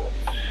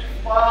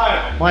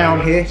my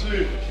arm here.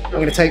 I'm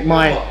going to take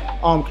my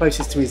arm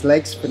closest to his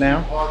legs for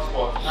now.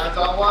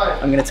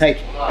 I'm going to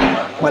take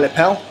my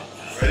lapel,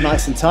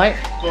 nice and tight.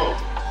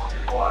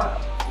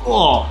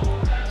 Oh.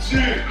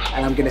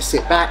 And I'm going to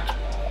sit back.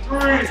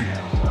 Okay.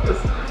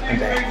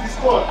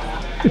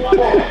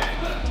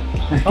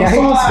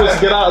 I'm supposed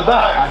to get out of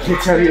that. I can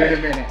tell you in a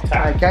minute.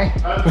 Okay.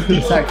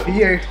 So for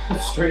you,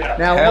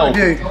 now what I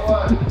do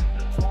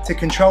to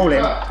control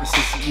him, this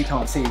is, you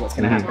can't see what's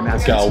going to happen now.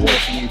 So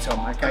it's for you,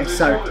 Tom. Okay.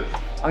 So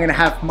I'm going to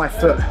have my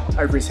foot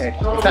over his head.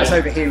 If that's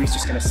over here, he's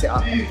just going to sit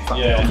up.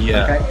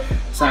 Okay.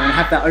 So I'm going to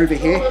have that over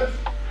here.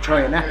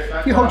 Try it now.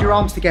 If you hold your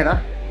arms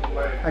together,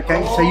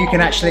 okay, so you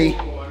can actually.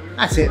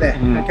 That's it there.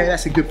 Okay,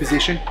 that's a good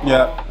position.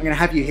 Yeah. I'm going to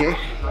have you here.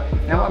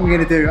 Now what I'm going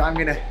to do, I'm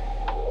going to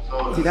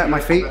do that with my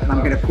feet and I'm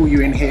going to pull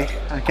you in here.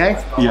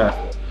 Okay?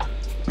 Yeah.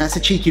 That's a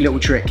cheeky little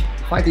trick.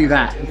 If I do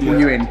that and pull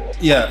you in,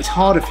 it's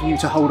harder for you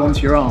to hold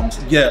onto your arms.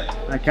 Yeah.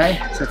 Okay?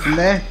 So from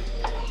there,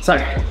 so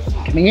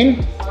coming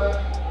in,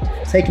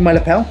 taking my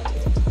lapel,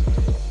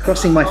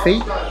 crossing my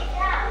feet.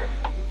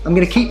 I'm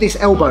going to keep this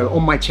elbow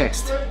on my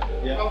chest.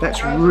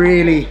 That's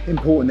really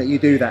important that you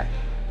do that.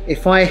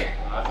 If I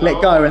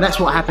let go, and that's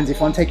what happens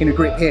if I'm taking a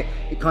grip here,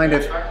 it kind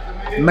of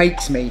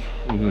makes me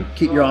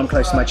keep your arm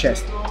close to my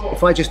chest.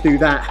 If I just do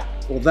that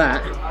or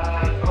that,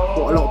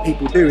 what a lot of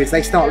people do is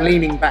they start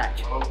leaning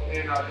back,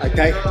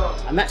 okay?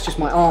 And that's just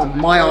my arm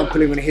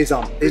pulling on his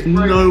arm. There's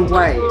no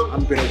way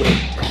I'm gonna win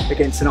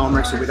against an arm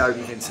wrestle with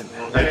Obi Vincent,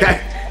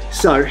 okay?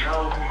 So,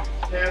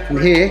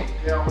 from here,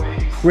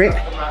 grip.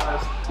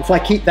 If I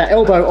keep that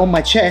elbow on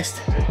my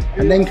chest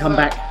and then come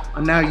back,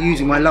 I'm now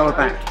using my lower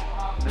back.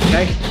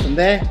 Okay, from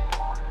there,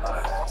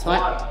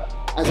 tight.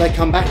 As I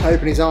come back, I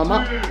open his arm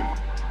up.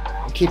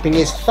 I'm keeping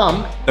his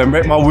thumb. Don't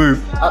break my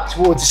woo. Up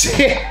towards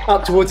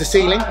the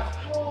ceiling.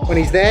 When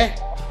he's there,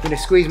 I'm gonna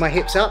squeeze my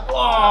hips up.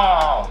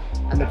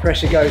 And the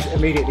pressure goes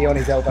immediately on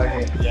his elbow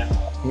here. Yeah.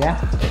 Yeah?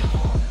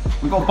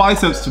 We got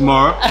biceps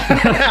tomorrow.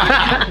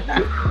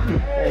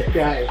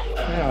 Okay.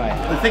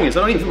 Alright. The thing is, I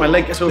don't even think my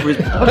leg gets over his.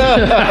 So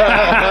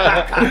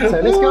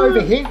let's go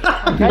over here.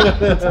 Okay.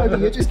 So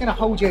you're just gonna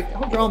hold your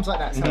arms like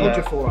that. So hold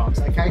your forearms,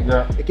 okay?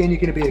 Yeah. Again, you're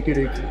gonna be a good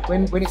uke.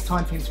 When it's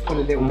time for him to pull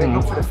a little bit,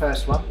 not for the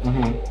first one,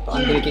 but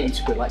I'm gonna get you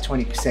to put like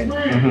 20%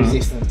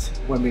 resistance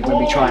when we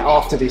try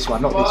after this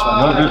one, not this one.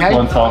 Not okay? this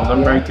one, Tom.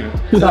 Don't break it.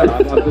 So,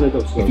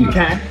 if you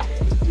can,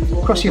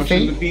 cross your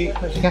feet.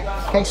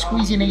 Okay,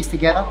 squeeze your knees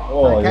together.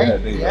 Oh, okay?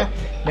 yeah.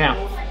 Now,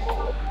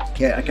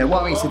 okay, what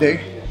I want you to do,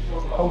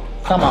 hold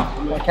thumb up,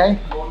 okay?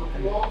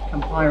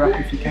 Come higher up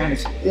if you can,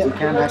 that's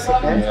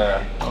it there.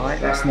 Yeah. Alright,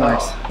 that's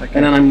nice. Okay.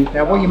 And then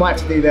now what you might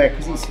have to do there,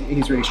 because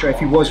he's really straight, if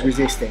he was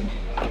resisting,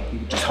 you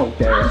could just hold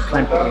there and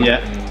clamp it in.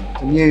 Yeah.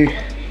 And you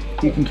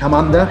can come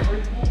under,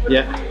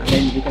 Yeah. and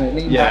then you're going to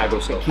lean Yeah, I back, go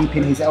so.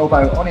 keeping his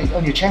elbow on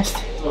your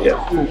chest. Yeah.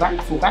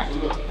 Fall back.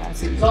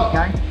 That's it, keep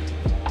going.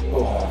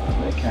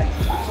 Okay.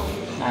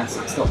 That's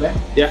it, stop there.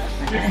 Yeah.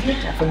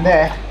 From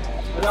there,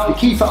 the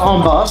key for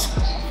arm bars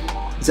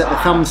is that the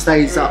thumb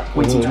stays up,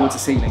 pointing towards the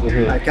ceiling.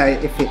 Okay,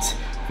 if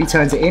he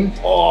turns it in,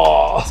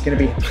 it's going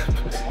to be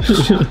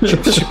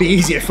should be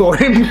easier for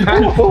him.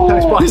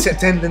 Those bicep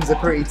tendons are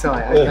pretty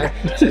tight. Okay,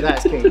 so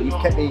that's key.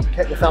 You've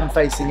kept the thumb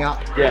facing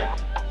up. Yeah.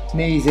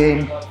 Knees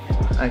in.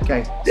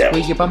 Okay,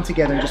 squeeze your bum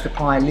together and just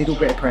apply a little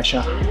bit of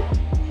pressure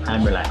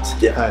and relax.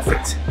 Yeah.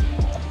 Perfect.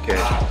 Good.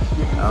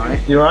 All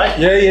right. You alright?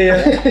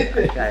 Yeah.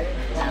 Okay.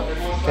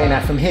 Okay,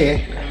 now from here,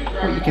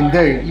 what you can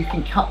do, you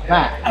can cut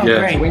back. Yeah.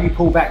 Okay, when you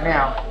pull back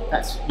now,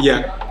 that's put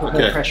more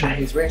okay. pressure on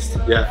his wrist.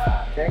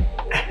 Yeah. Okay.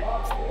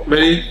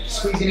 Ready?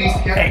 Squeeze your knees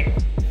together.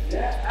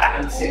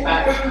 And sit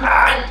back.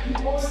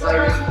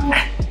 Slowly.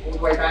 All the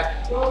way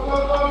back.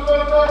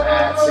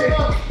 That's it.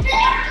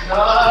 No,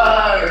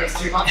 it's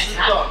too much.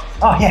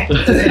 Oh yeah.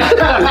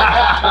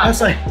 I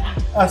was like.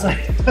 I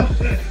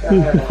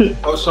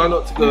was trying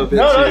not to go a bit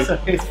No, too.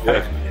 it's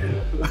fine.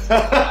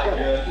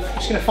 I'm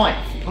just gonna fight.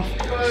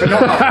 But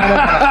not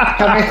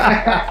come in.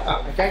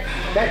 Okay,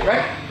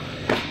 right?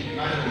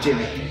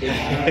 Jimmy.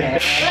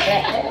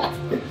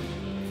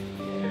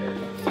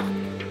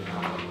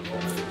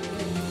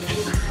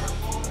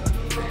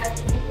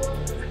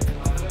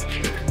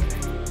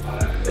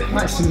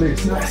 Nice and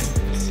loose, nice.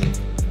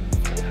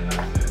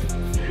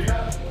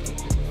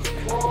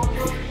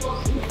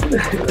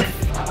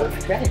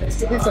 Okay, let's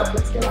get this up,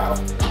 let's get out.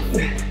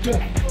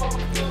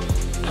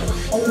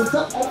 Elbows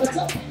up, elbows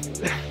up.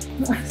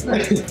 Nice,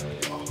 nice.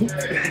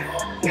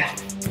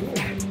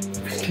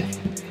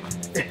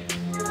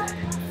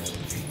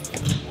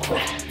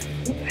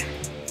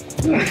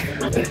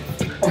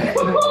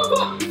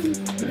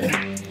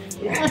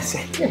 That's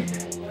it.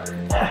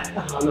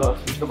 I'm not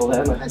in trouble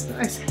there, man. That's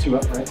nice. Too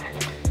upright.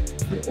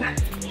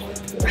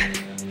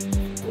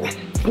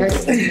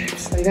 Okay,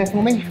 stay there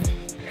for me.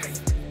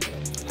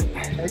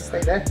 Okay,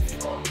 stay there.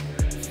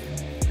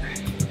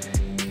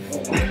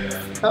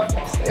 Up,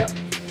 stay up.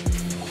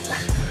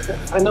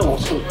 I know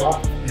what's so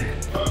far.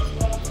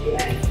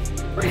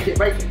 Break it,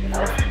 break it.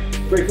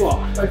 Break what?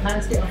 Both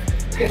hands, get off.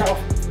 Get that off.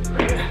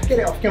 Get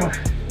it off, come on.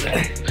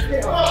 Get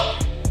it off.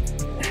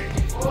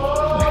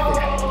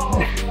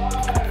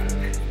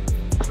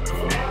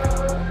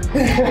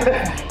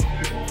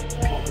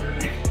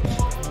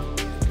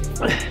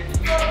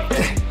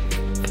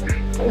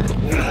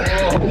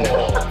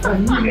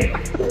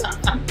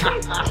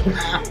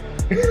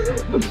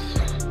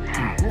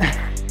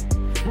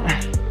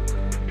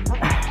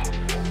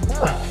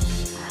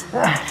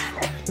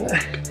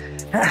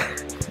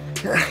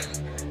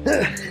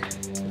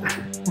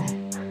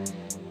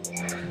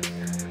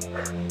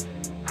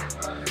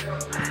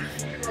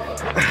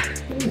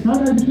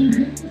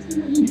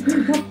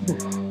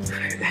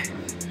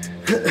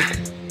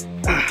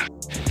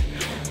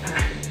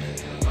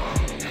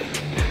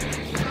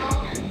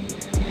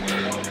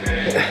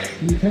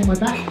 Can you take my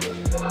back?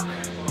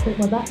 Take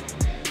my back.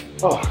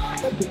 Oh.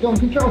 Go on,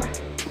 control.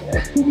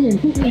 Keep me in,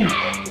 keep me in.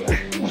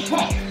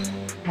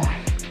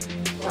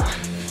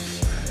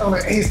 Oh,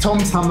 here's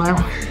Tom's thumbnail.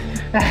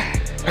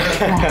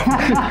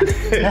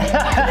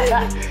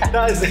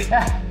 That is it.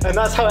 And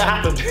that's how it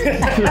happened.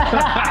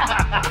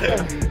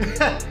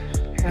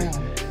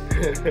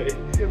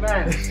 Good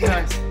man,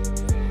 nice.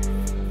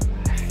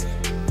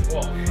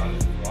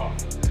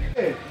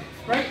 Good,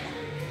 right?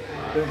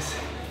 Good.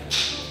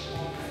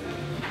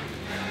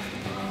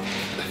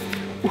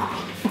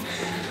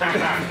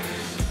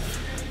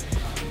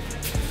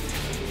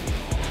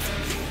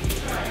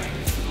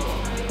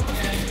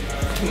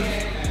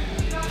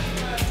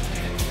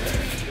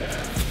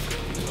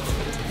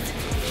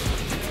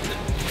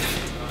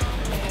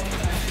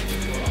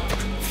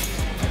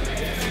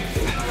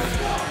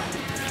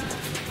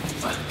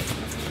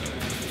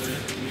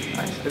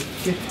 Good.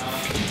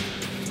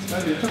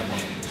 Slowly to the top.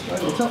 Slowly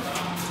to the top.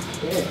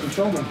 Yeah,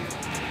 control me.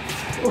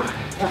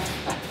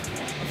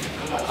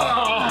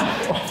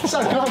 Oh, so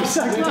close,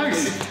 so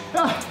close.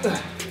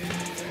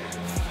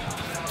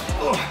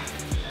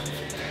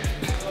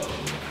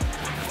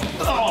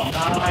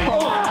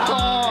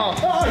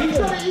 Oh, he's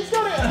got it, he's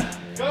got it.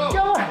 Go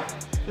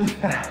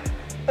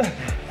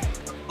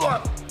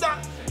on.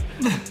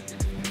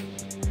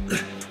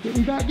 Get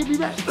me back, get me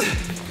back.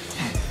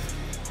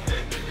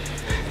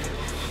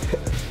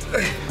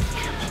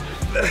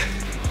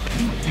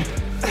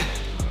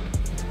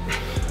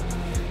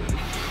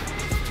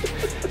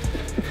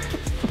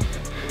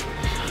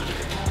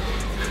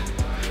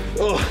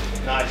 Oh,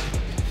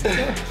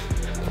 nice.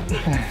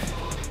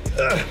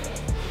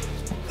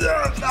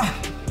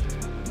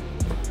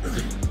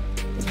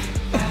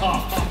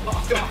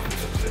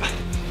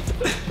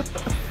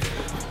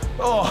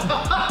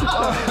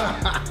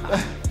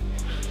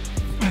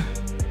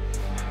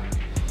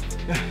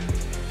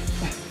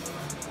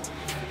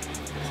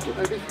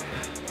 Baby.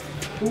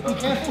 Oh, be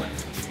careful.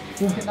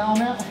 Walk it down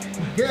now.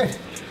 Good.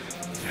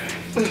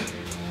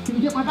 Can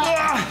you get my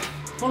back?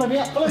 Follow me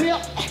up, follow me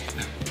up.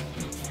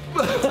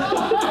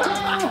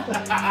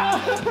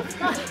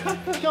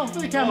 Come to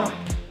the camera.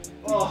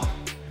 Oh.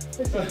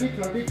 Let's go, big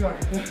guy, big guy.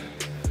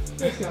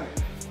 Let's go.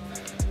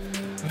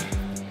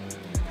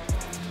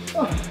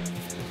 Oh.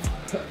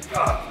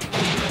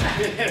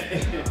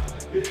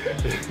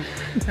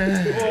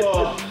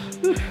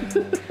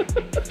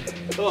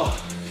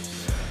 Oh,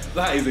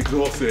 that is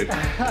exhausting.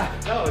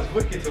 That was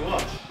wicked to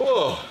watch.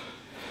 Oh.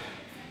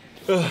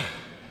 That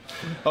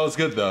was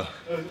good though.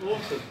 That was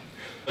awesome.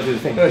 I did the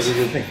thing, I did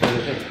the thing, I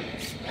did the thing.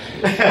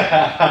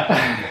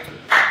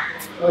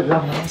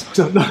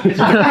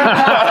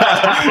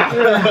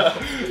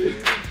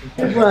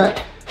 Good work.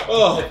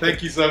 Oh,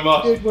 thank you so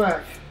much. Good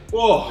work.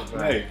 Oh,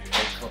 mate.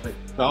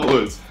 That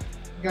was.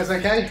 You guys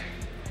okay?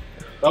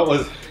 That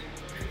was.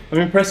 I'm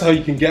impressed how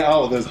you can get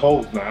out of those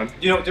holes, man. Do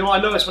you know what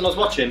I noticed when I was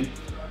watching?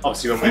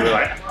 Obviously, when we were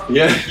like,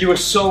 Yeah. you were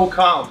so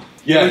calm.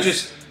 Yeah. You were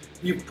just,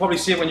 you probably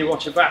see it when you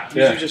watch it back.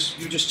 You Yeah. were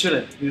just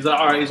chilling. He was like,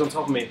 all right, he's on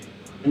top of me,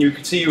 and you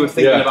could see you were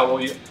thinking about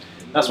what you.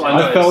 That's what I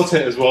noticed. I felt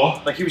it as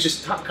well. Like he was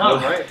just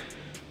calm, right?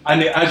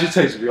 And it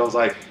agitated me. I was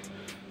like,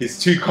 he's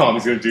too calm.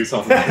 He's going to do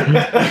something.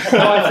 That's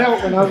how I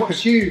felt when I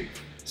watched you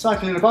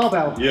cycling a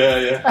barbell. Yeah,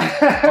 yeah.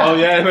 Oh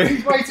yeah. Mate.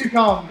 He's way too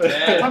calm.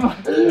 Yeah. I'm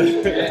like,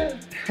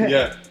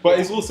 Yeah, but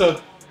it's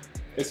also,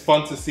 it's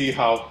fun to see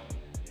how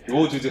we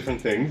all do different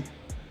things.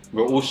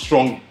 We're all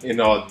strong in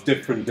our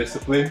different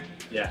discipline.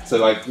 Yeah. So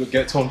like, we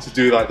get Tom to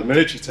do like the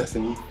military test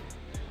and he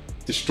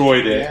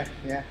destroyed it. yeah,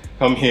 yeah.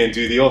 Come here and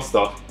do the odd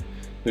stuff,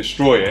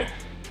 destroy it,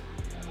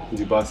 and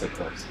do bicep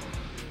curls.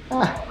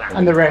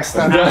 And the rest.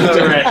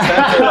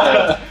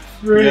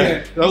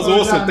 Brilliant. Yeah, that was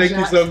Well awesome. done, Thank you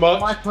Jack. so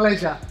much. My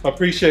pleasure. I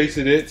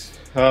appreciated it.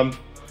 I'll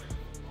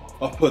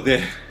put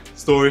the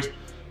stories.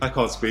 I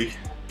can't speak.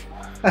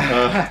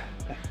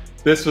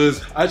 This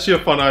was actually a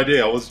fun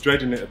idea. I was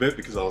dreading it a bit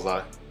because I was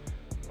like,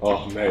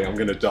 oh mate, I'm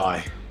gonna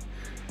die.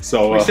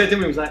 So We said to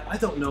him, he was like, I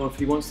don't know if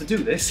he wants to do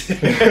this. no,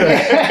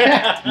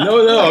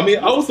 I mean,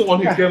 I was the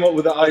one who came up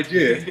with the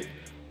idea.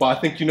 But I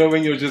think, you know,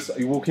 when you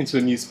walk into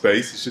a new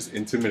space, it's just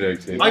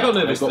intimidating. I got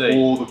nervous I've got today.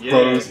 all the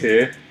pros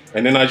here,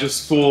 and then I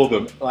just saw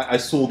them, like I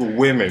saw the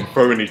women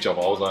throwing each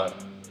other. I was like,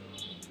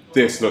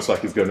 this looks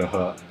like it's gonna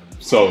hurt.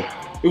 So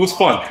it was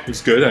fun, it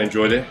was good, I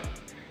enjoyed it.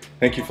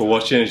 Thank you for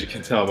watching. As you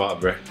can tell, I'm out of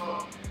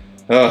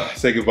breath.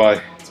 Say goodbye,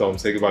 Tom,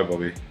 say goodbye,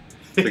 Bobby.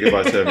 Say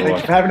goodbye to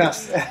everyone. Thank you for having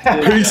us.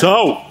 Peace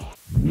out.